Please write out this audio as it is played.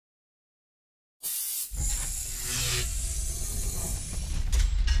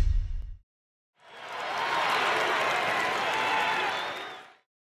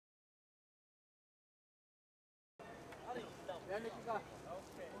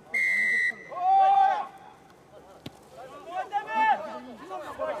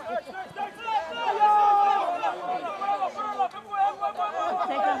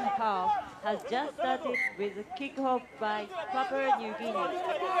with a kick-off by Papua New Guinea.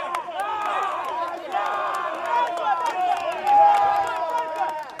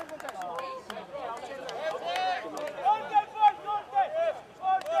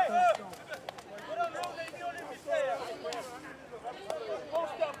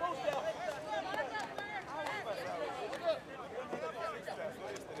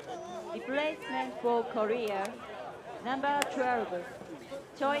 Replacement for Korea, number 12,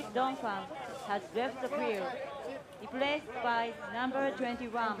 Choi Dongfang has left the field, replaced by number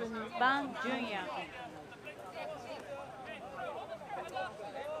 21, Ban Junyang.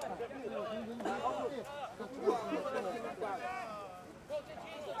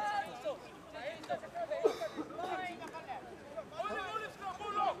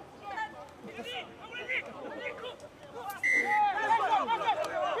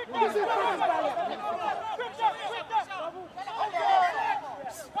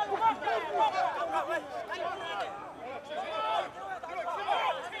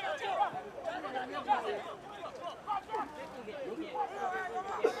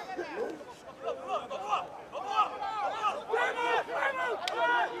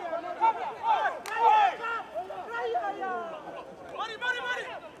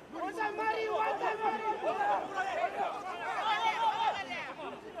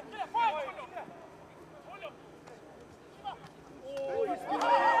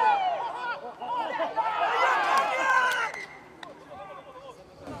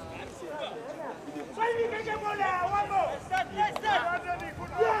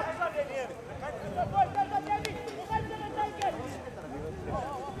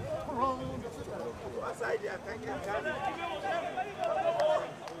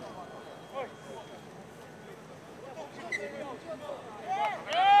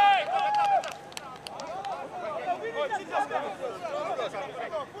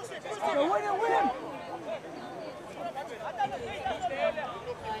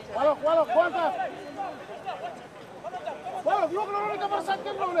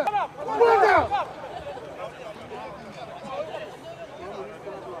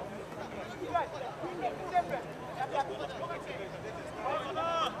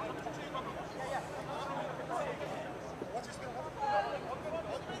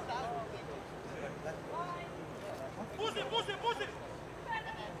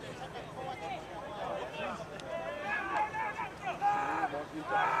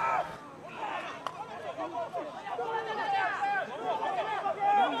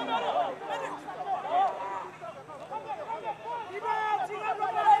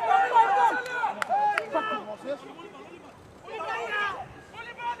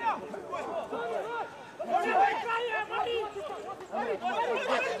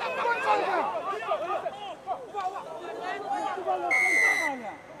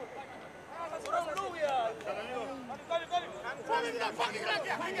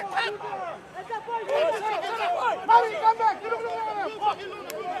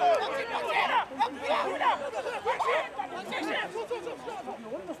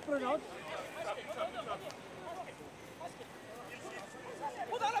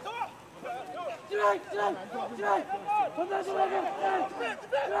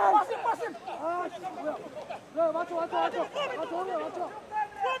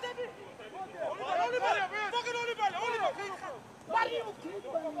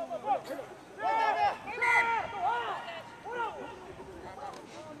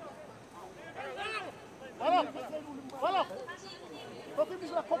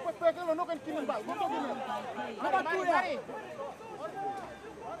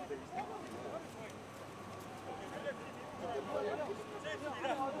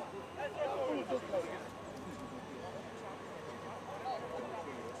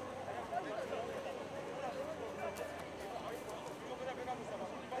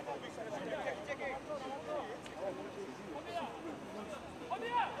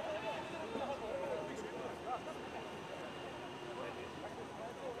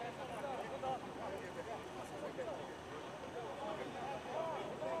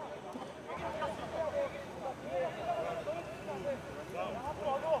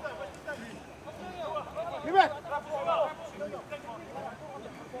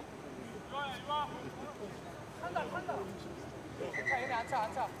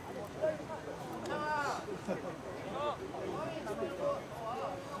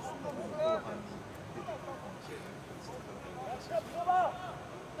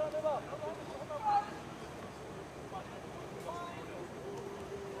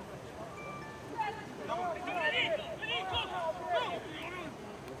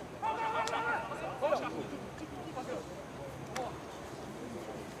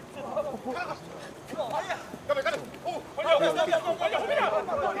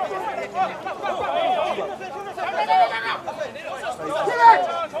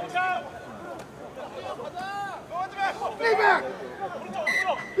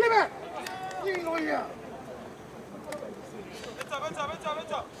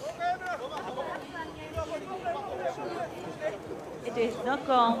 It is knocked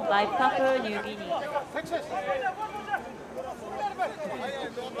on by Papua New Guinea.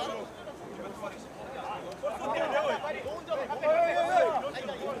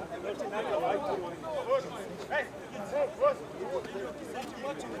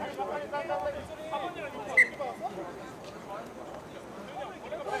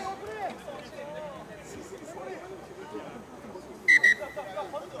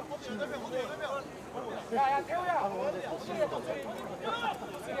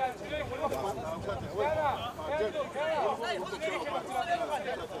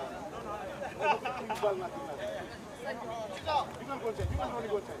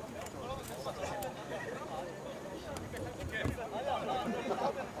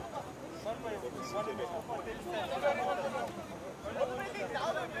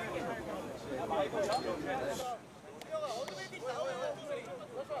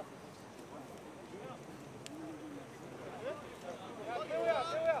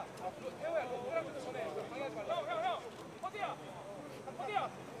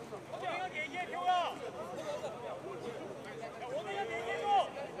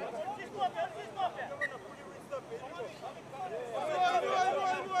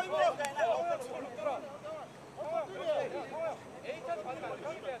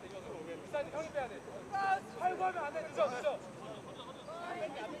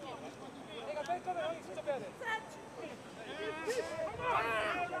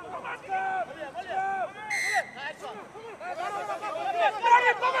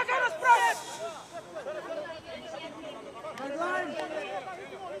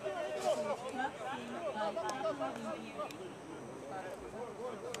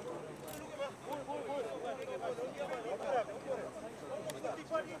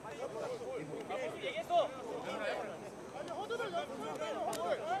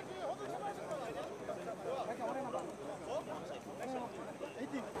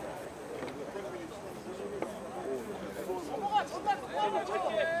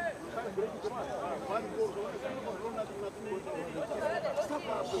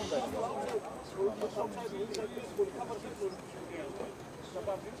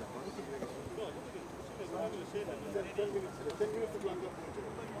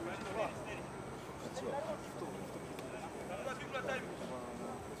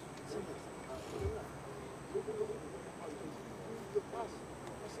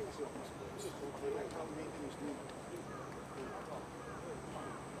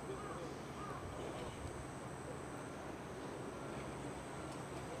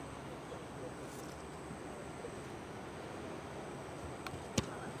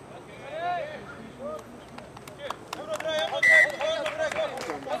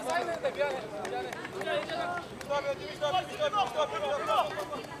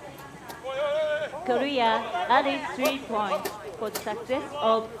 Korea added 3 points for the success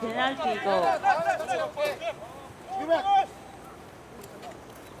of penalty goal.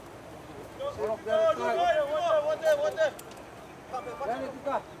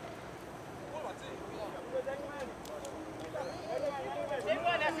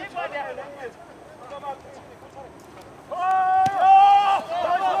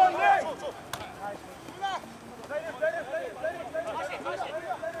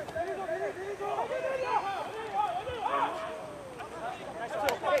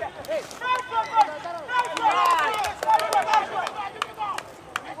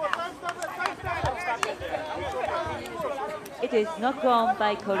 It is knocked on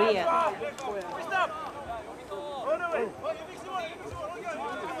by Korea.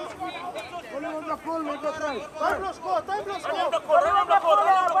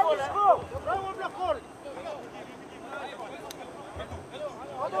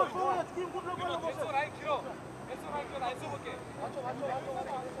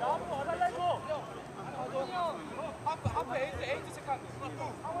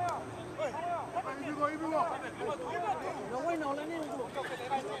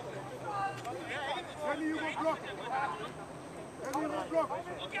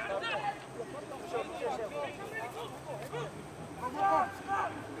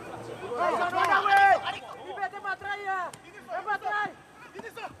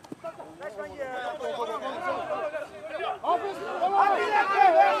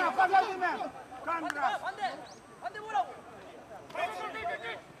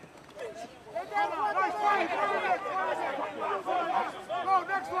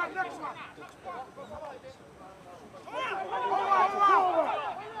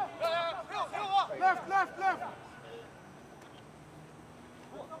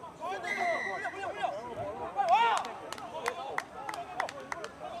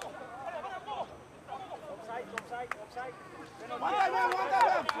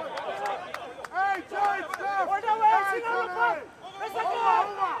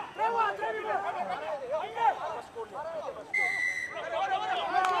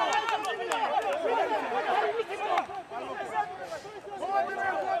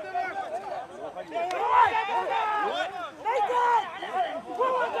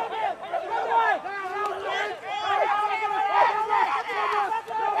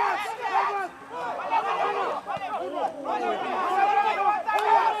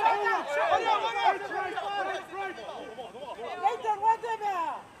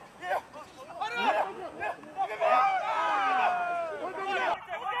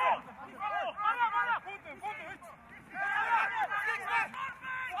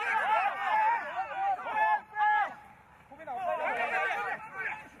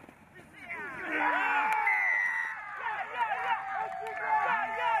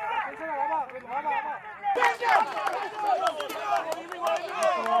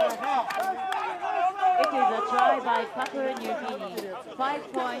 It is a try by Papua New Guinea.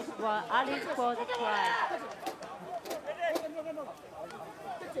 5 points were added for the try.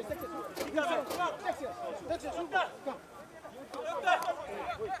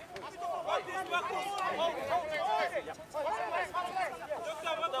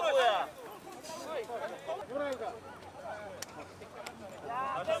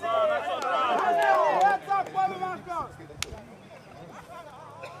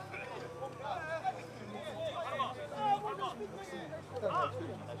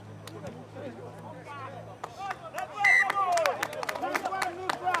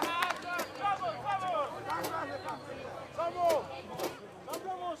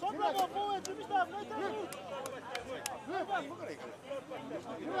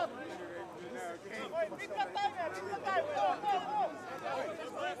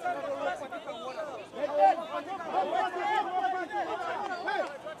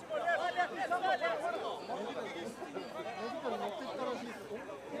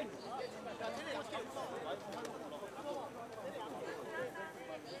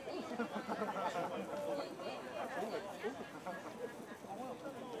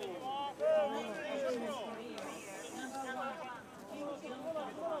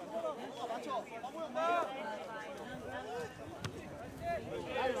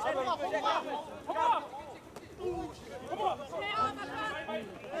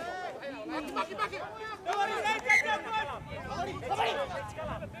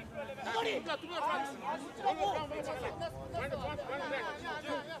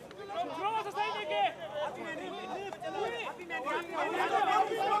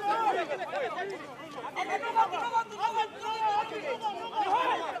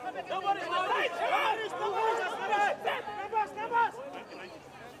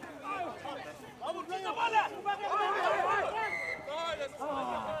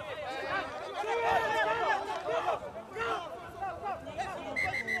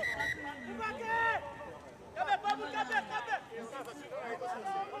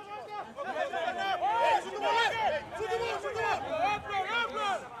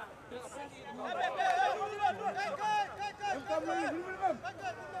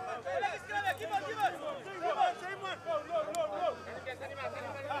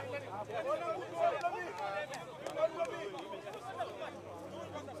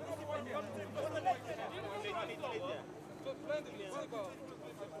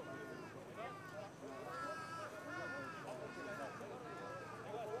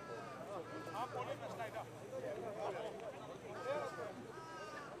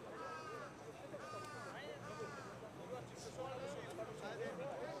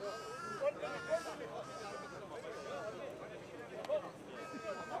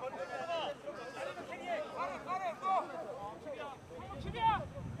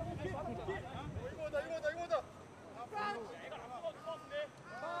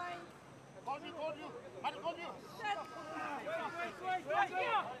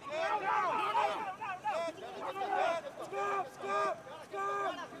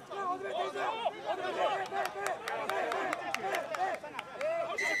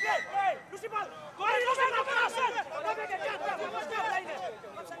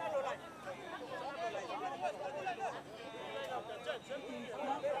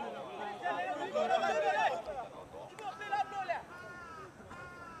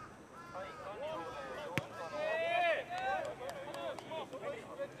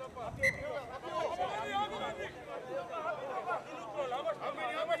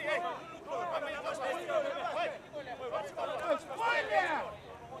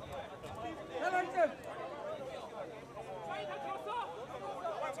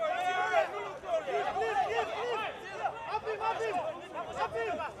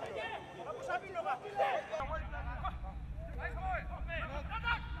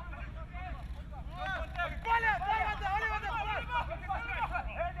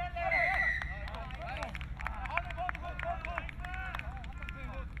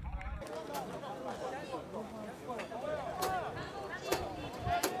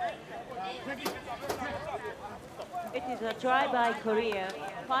 is a try by Korea.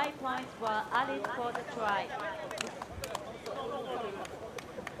 5 points were added for the try.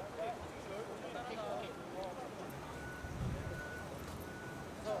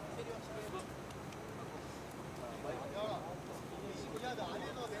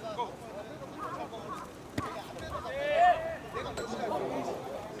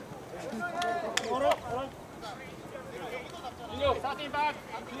 Starting back.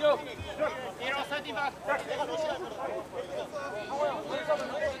 Hero starting back.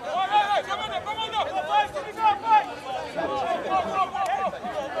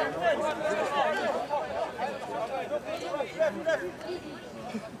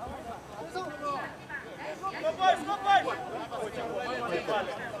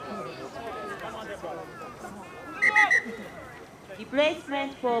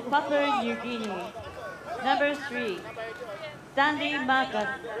 Replacement for Papua New Guinea. Number 3, Stanley Marcus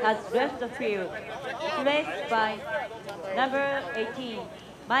has left the field, replaced by number 18,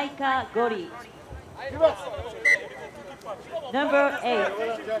 Micah Gori. Number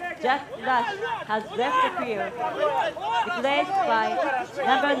 8, Jack Rush has left the field, replaced by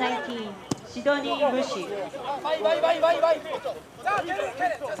number 19, Sidney Mushi.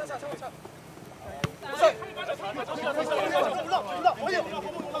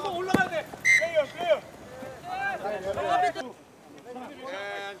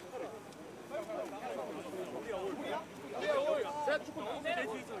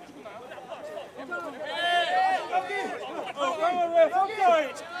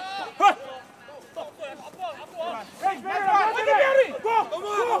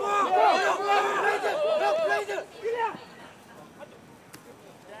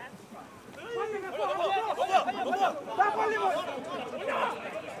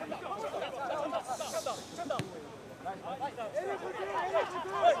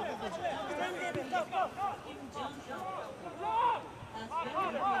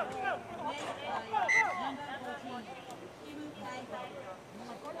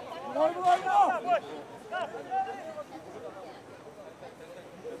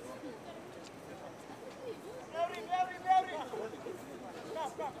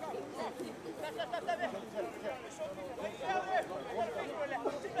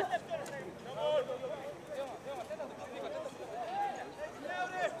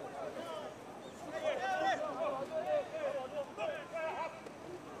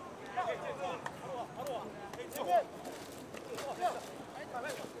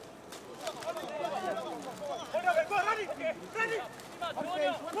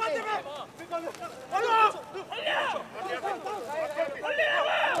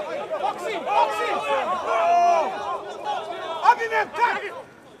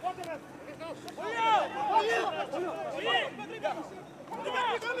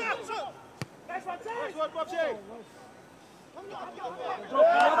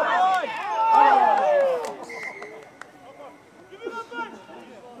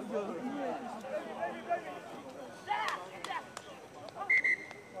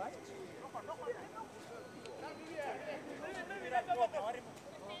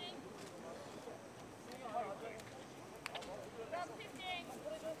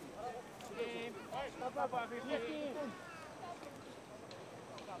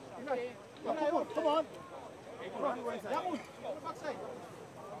 Come on.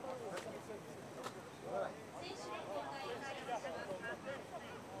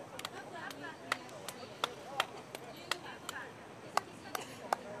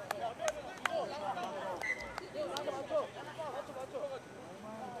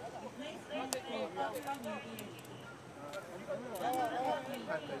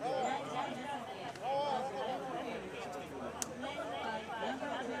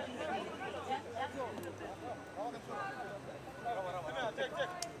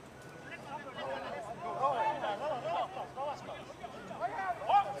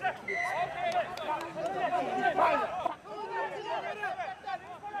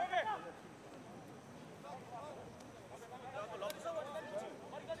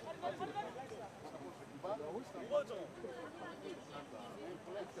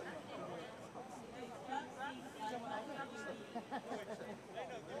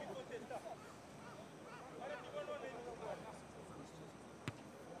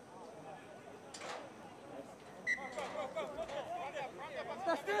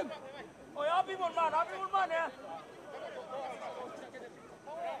 Oh, happy one man, yeah.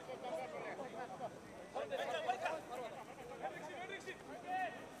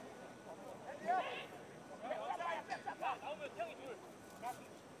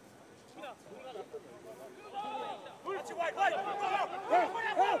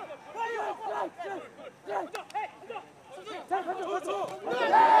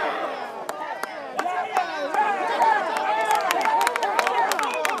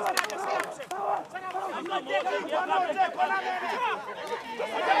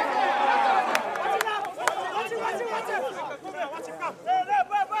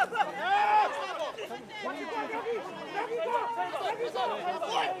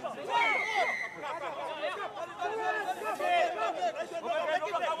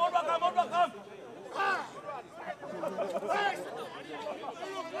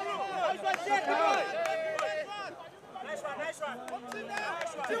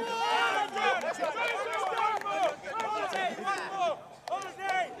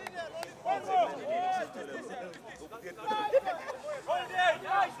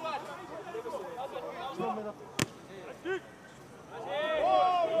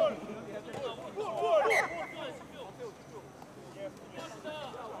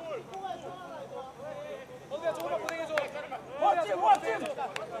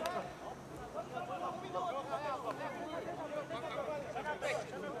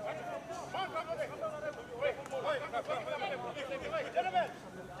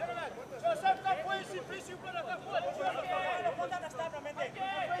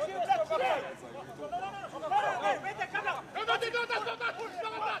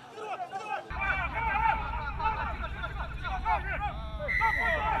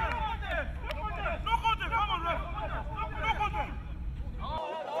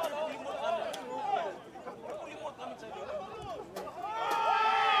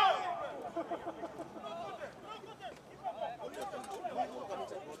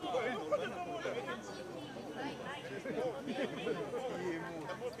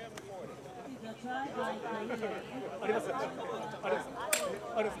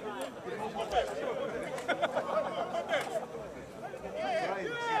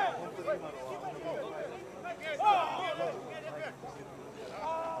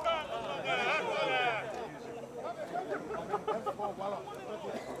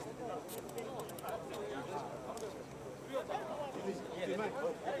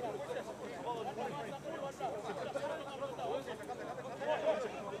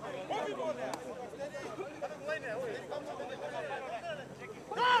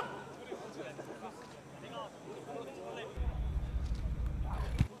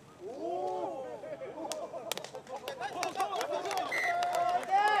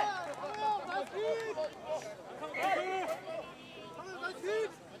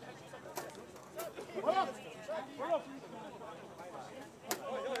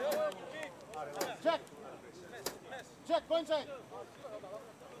 Check, go inside.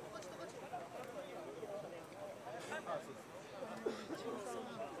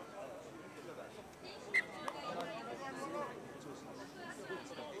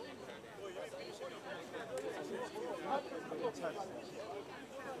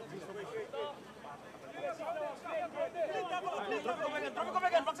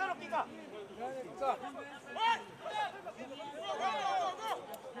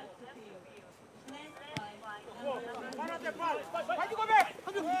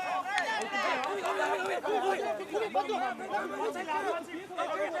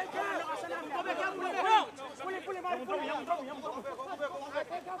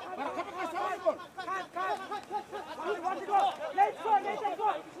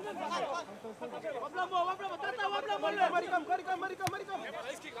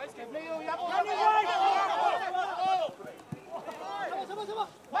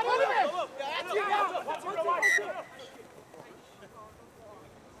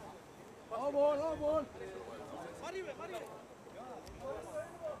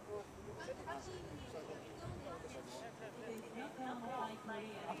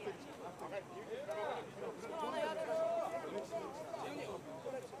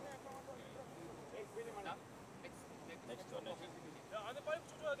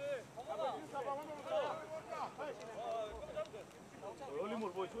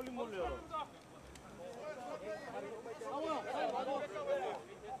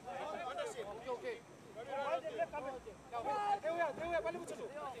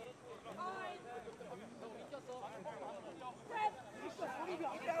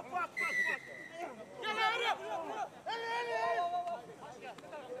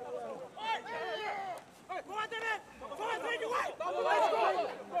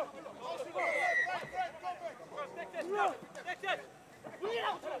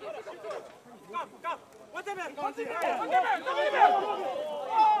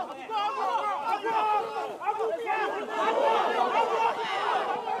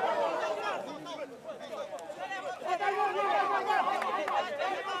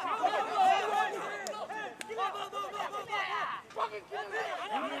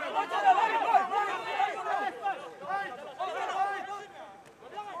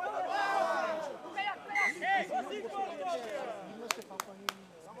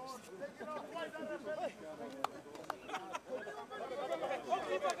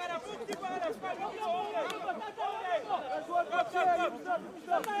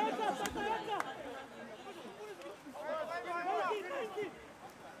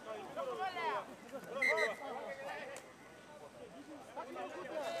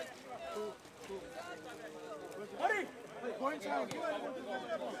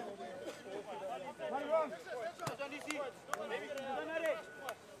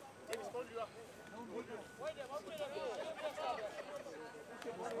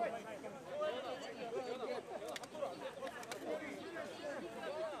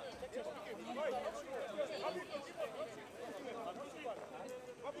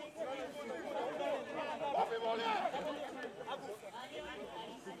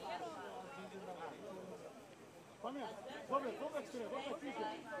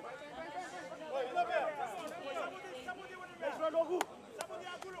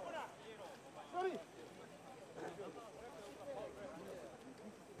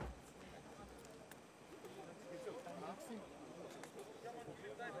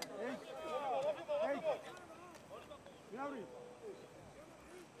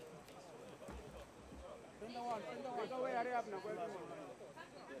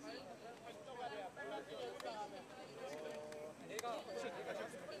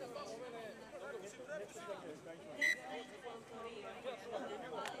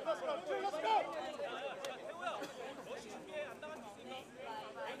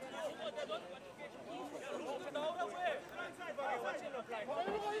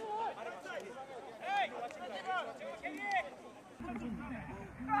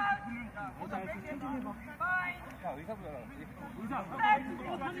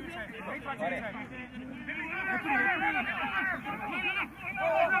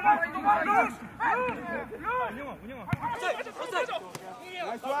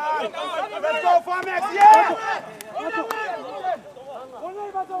 Let's go, Farmax! Yeah!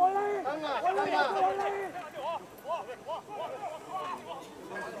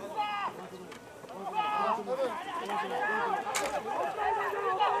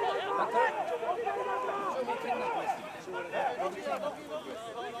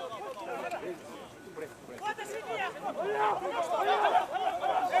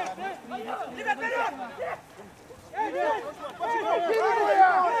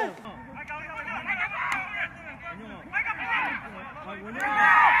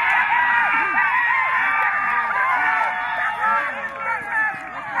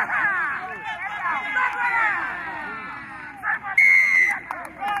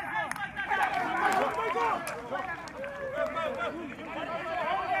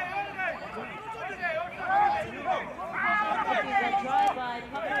 Try by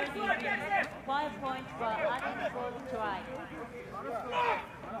Papua New Guinea. 5 points for unequal try.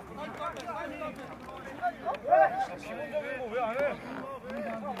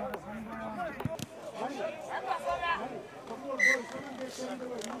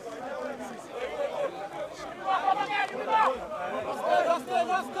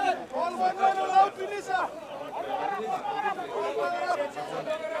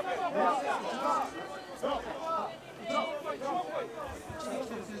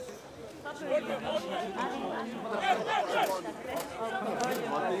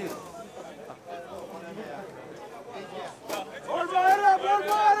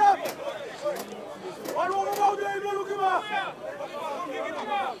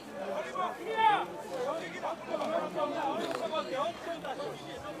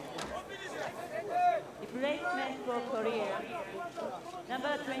 Replacement for Korea.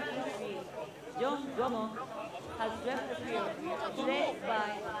 Number 23, Jong Gomo has left the field, replaced by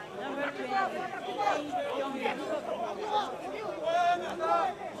number 20, Kim Jong-yun.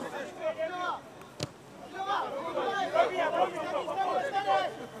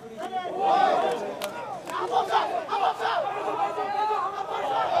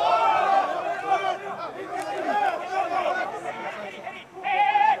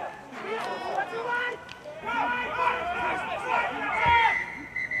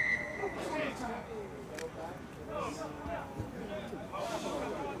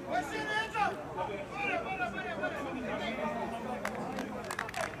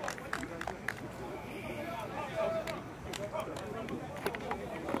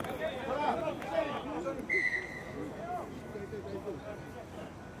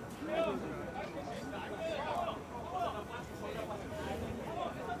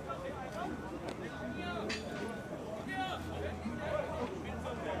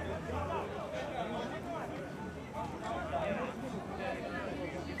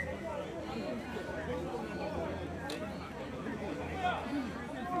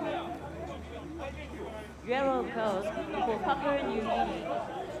 Yellow coat for Papua New Guinea.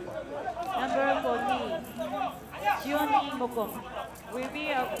 Number 14, Jioni Mokom, will be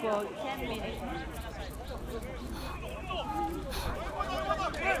up for 10 minutes.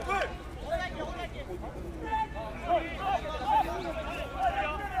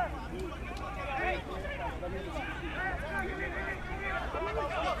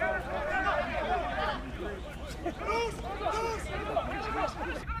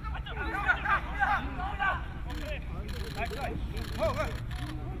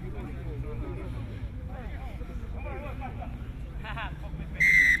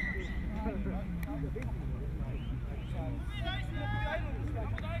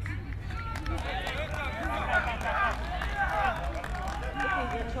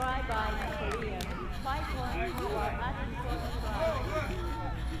 The try by Korea. 5 points for IDRC2019.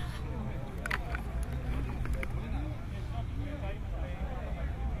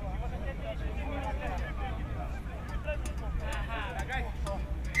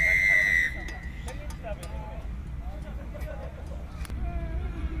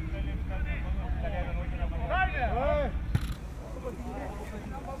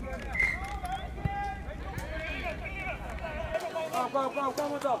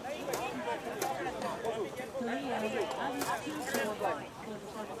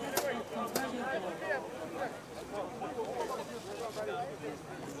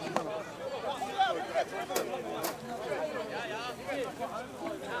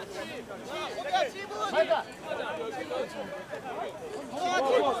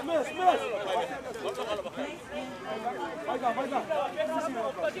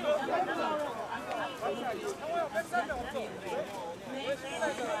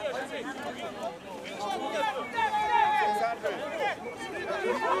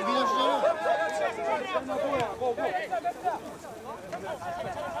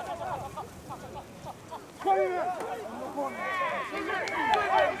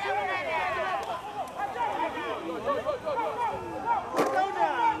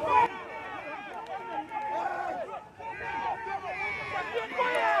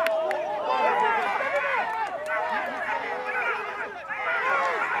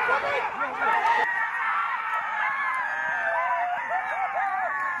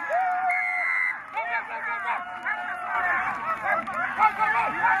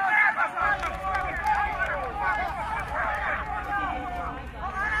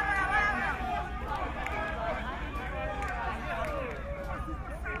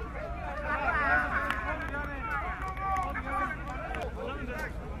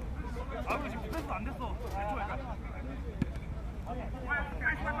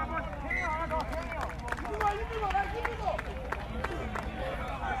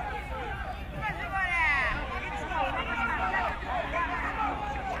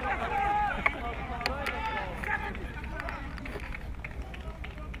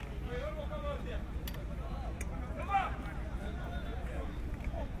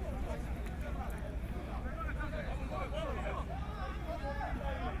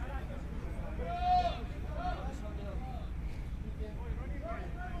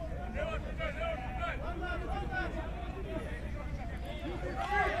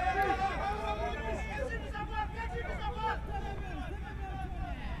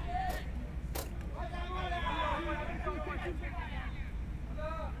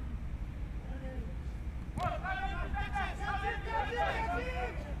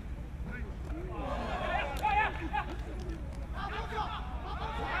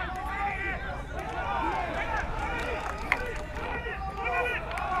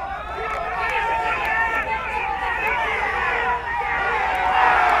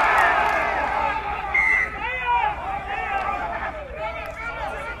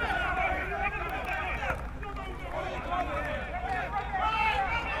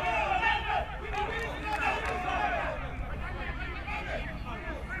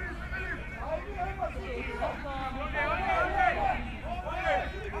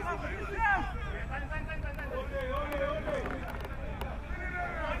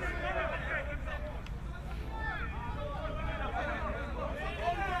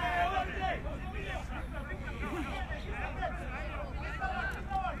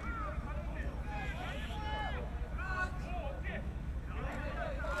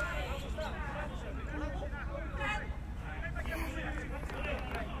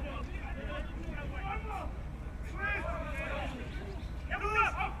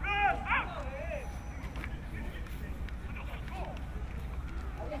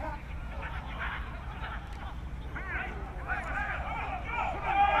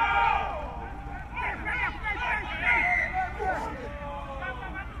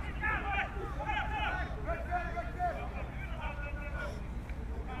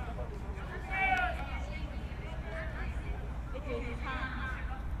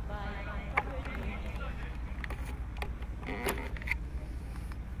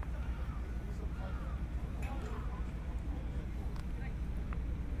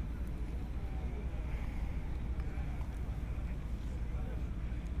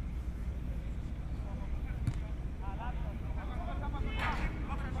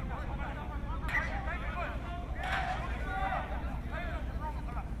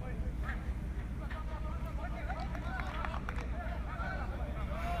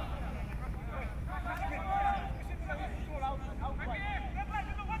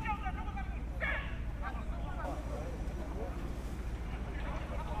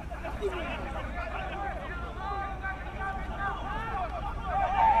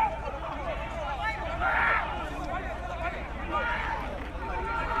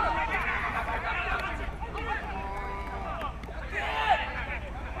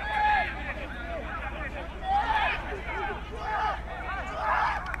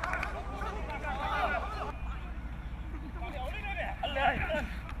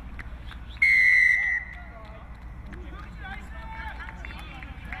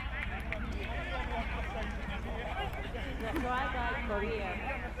 Try by Korea.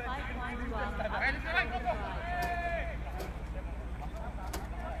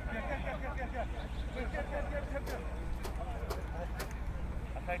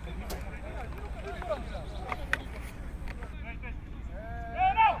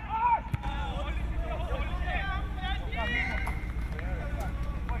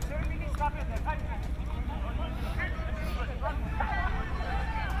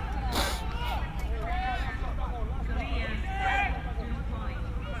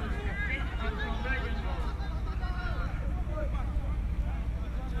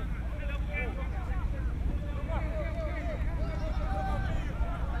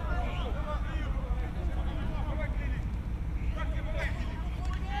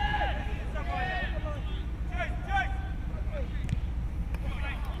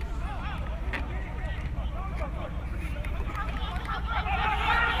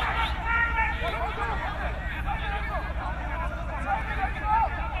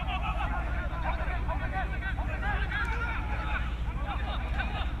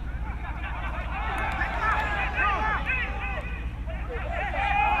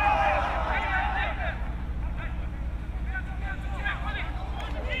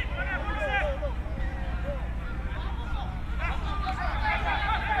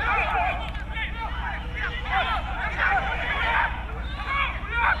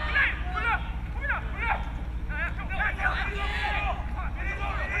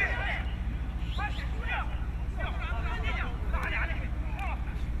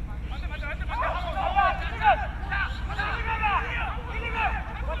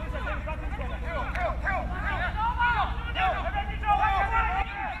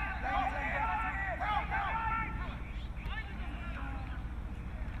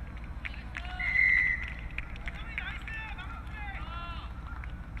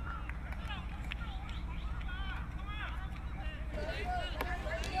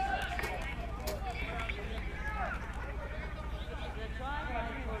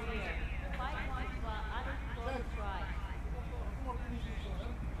 5 points from additional try.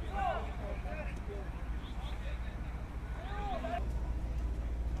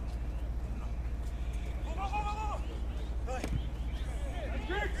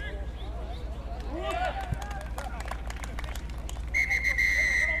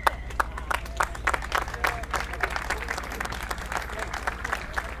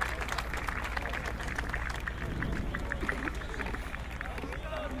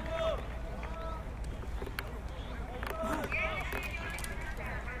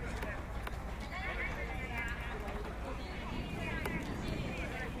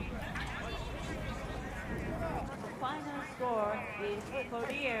 4 is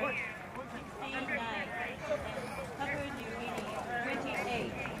Korea 69, Papua New Guinea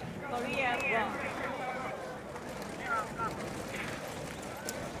 28, Korea 1.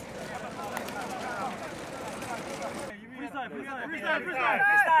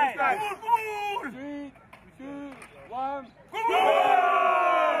 Freestyle! 3, 2, 1. Yeah!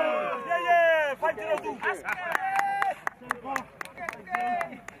 Fight to the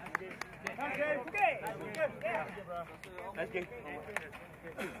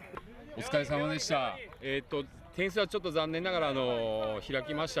お疲れ様でした。点数はちょっと残念ながら開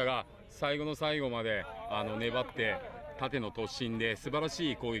きましたが、最後の最後まで粘って縦の突進で素晴ら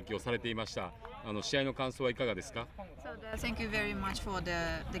しい攻撃をされていました。試合の感想はいかがですか？ Thank you very much for the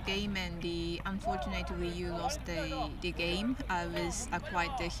game, and unfortunately you lost the game with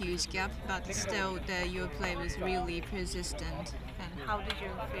quite a huge gap, but still your play was really persistent. And how did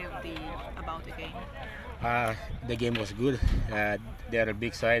you feel about the game? The game was good. They are a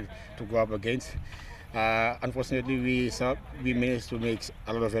big side to go up against. Unfortunately, we managed to make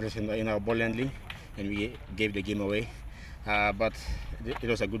a lot of errors in our ball handling, and we gave the game away. But it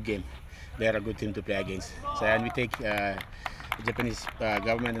was a good game. They are a good team to play against. So, and we take the Japanese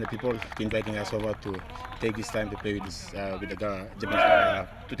government and the people inviting us over to take this time to play with the Japanese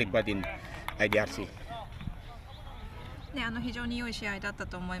to take part in IDRC. ね、非常に良い試合だった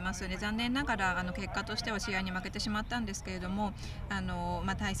と思いますね。残念ながら結果としては試合に負けてしまったんですけれども、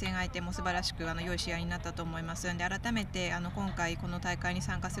対戦相手も素晴らしく良い試合になったと思いますので、改めて今回この大会に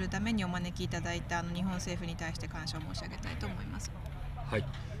参加するためにお招きいただいた日本政府に対して感謝を申し上げたいと思います。はい、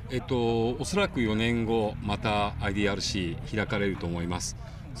おそらく4年後また IDRC 開かれると思います。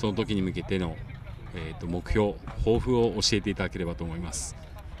その時に向けての、目標、抱負を教えていただければと思います。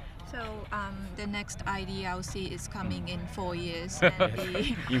So the next IDRC is coming in 4 years. And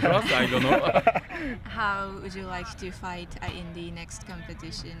In France, I don't know. How would you like to fight in the next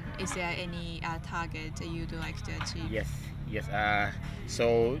competition? Is there any target you'd like to achieve? Yes.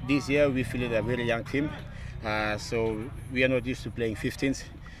 So this year we fielded a very young team. So we are not used to playing 15s.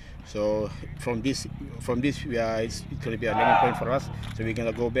 So from this, it's going to be a learning point for us. So we're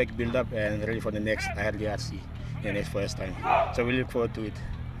going to go back, build up, and ready for the next IDRC in the next first time. So we look forward to it.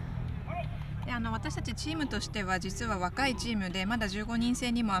 私たちチームとしては実は若いチームでまだ15人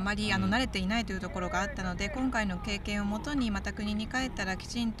制にもあまり慣れていないというところがあったので、今回の経験をもとにまた国に帰ったらき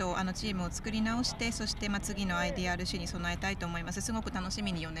ちんとチームを作り直して、そして次の IDRC に備えたいと思います。すごく楽し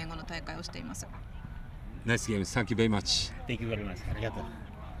みに4年後の大会をしています。ナイスゲーム、Thank you very much. Thank you very much. ありがとう。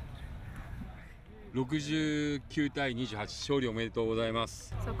69対28、勝利おめでとうございま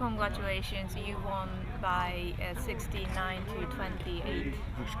す。So congratulations, you won by 69 to 28.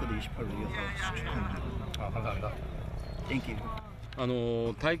 69대 28로 이어서 축하합니다. 감사합니다. Thank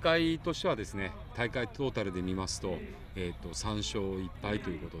you. 大会としてはですね、大会トータルで見ますと、3勝1敗と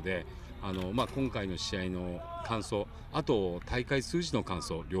いうことで、今回の試合の感想、あと大会数字の感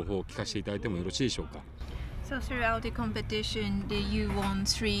想、両方聞かせていただいてもよろしいでしょうか。So throughout the competition, you won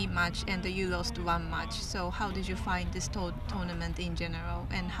 3 matches and you lost 1 match. So how did you find this tournament in general,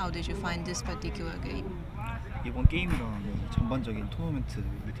 and how did you find this particular game? 이번 게임이랑 전반적인 토너먼트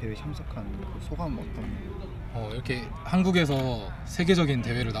대회 참석한 그 소감 어떤가요? 이렇게 한국에서 세계적인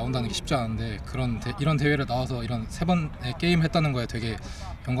대회를 나온다는 게 쉽지 않은데 이런 대회를 나와서 이런 3번의 게임 했다는 거에 되게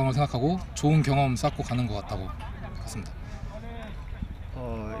영광을 생각하고 좋은 경험 쌓고 가는 것 같습니다.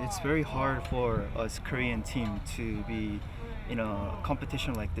 It's very hard for us Korean team to be in a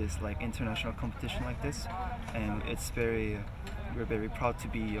competition like this, like international competition like this, and we're very proud to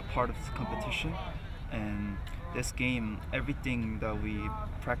be a part of this competition. And this game, everything that we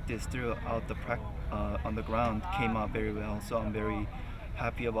practiced throughout on the ground came out very well. So I'm very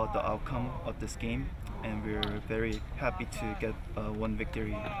happy about the outcome of this game, and we're very happy to get one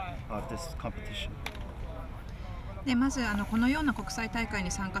victory out of this competition. まずこのような国際大会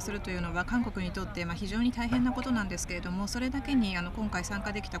に参加するというのは韓国にとって非常に大変なことなんですけれども、それだけに今回参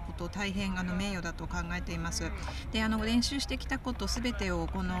加できたことを大変名誉だと考えています。で練習してきたことすべてを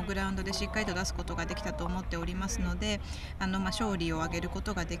このグラウンドでしっかりと出すことができたと思っておりますので、勝利を挙げるこ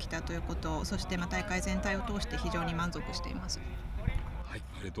とができたということ、そして大会全体を通して非常に満足しています。はい、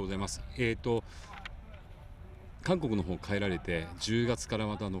ありがとうございます。韓国の方帰られて10月から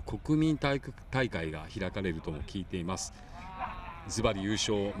また国民体育大会が開かれるとも聞いています。ズバリ優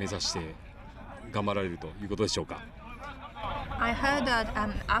勝を目指して頑張られるということでしょうか。I heard that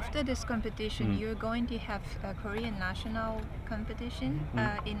after this competition, you're going to have a Korean national competition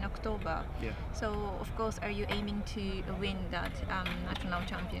in October. Yeah. So, of course, are you aiming to win that national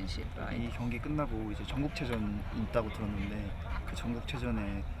championship, right? 이 경기 끝나고 이제 전국체전 있다고 들었는데 그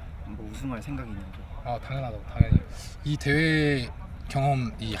전국체전에 뭐 우승할 생각이냐고. 당연하다고, 당연히. 이 대회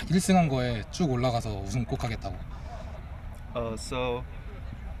경험, 이 1승한 거에 쭉 올라가서 우승 꼭 하겠다고. So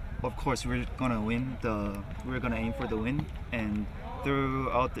of course we're gonna aim for the win, and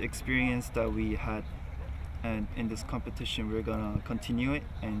throughout the experience that we had and in this competition we're gonna continue it,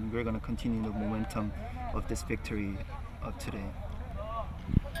 and we're gonna continue the momentum of this victory of today.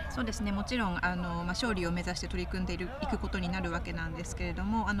 そうですね、もちろん勝利を目指して取り組んでいくことになるわけなんですけれど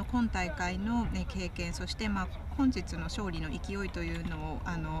も、今大会の、経験、そして本日の勝利の勢いというのを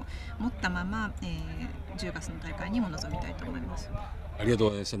持ったまま、10月の大会にも臨みたいと思います。ありがとう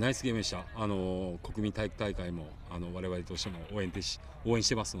ございました。ナイスゲームでした。国民体育大会も我々としても応援し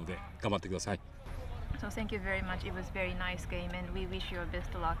てますので頑張ってください。So thank you very much. It was a very nice game, and we wish you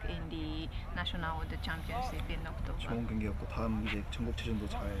best luck in the national championship in October. 좋은 경기였고 다음 이제 전국체전도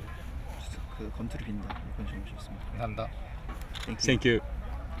잘 건투를 빈다 이런 식으로 싶습니다. 감사합니다. Thank you. Thank you.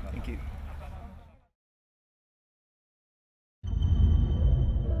 Thank you.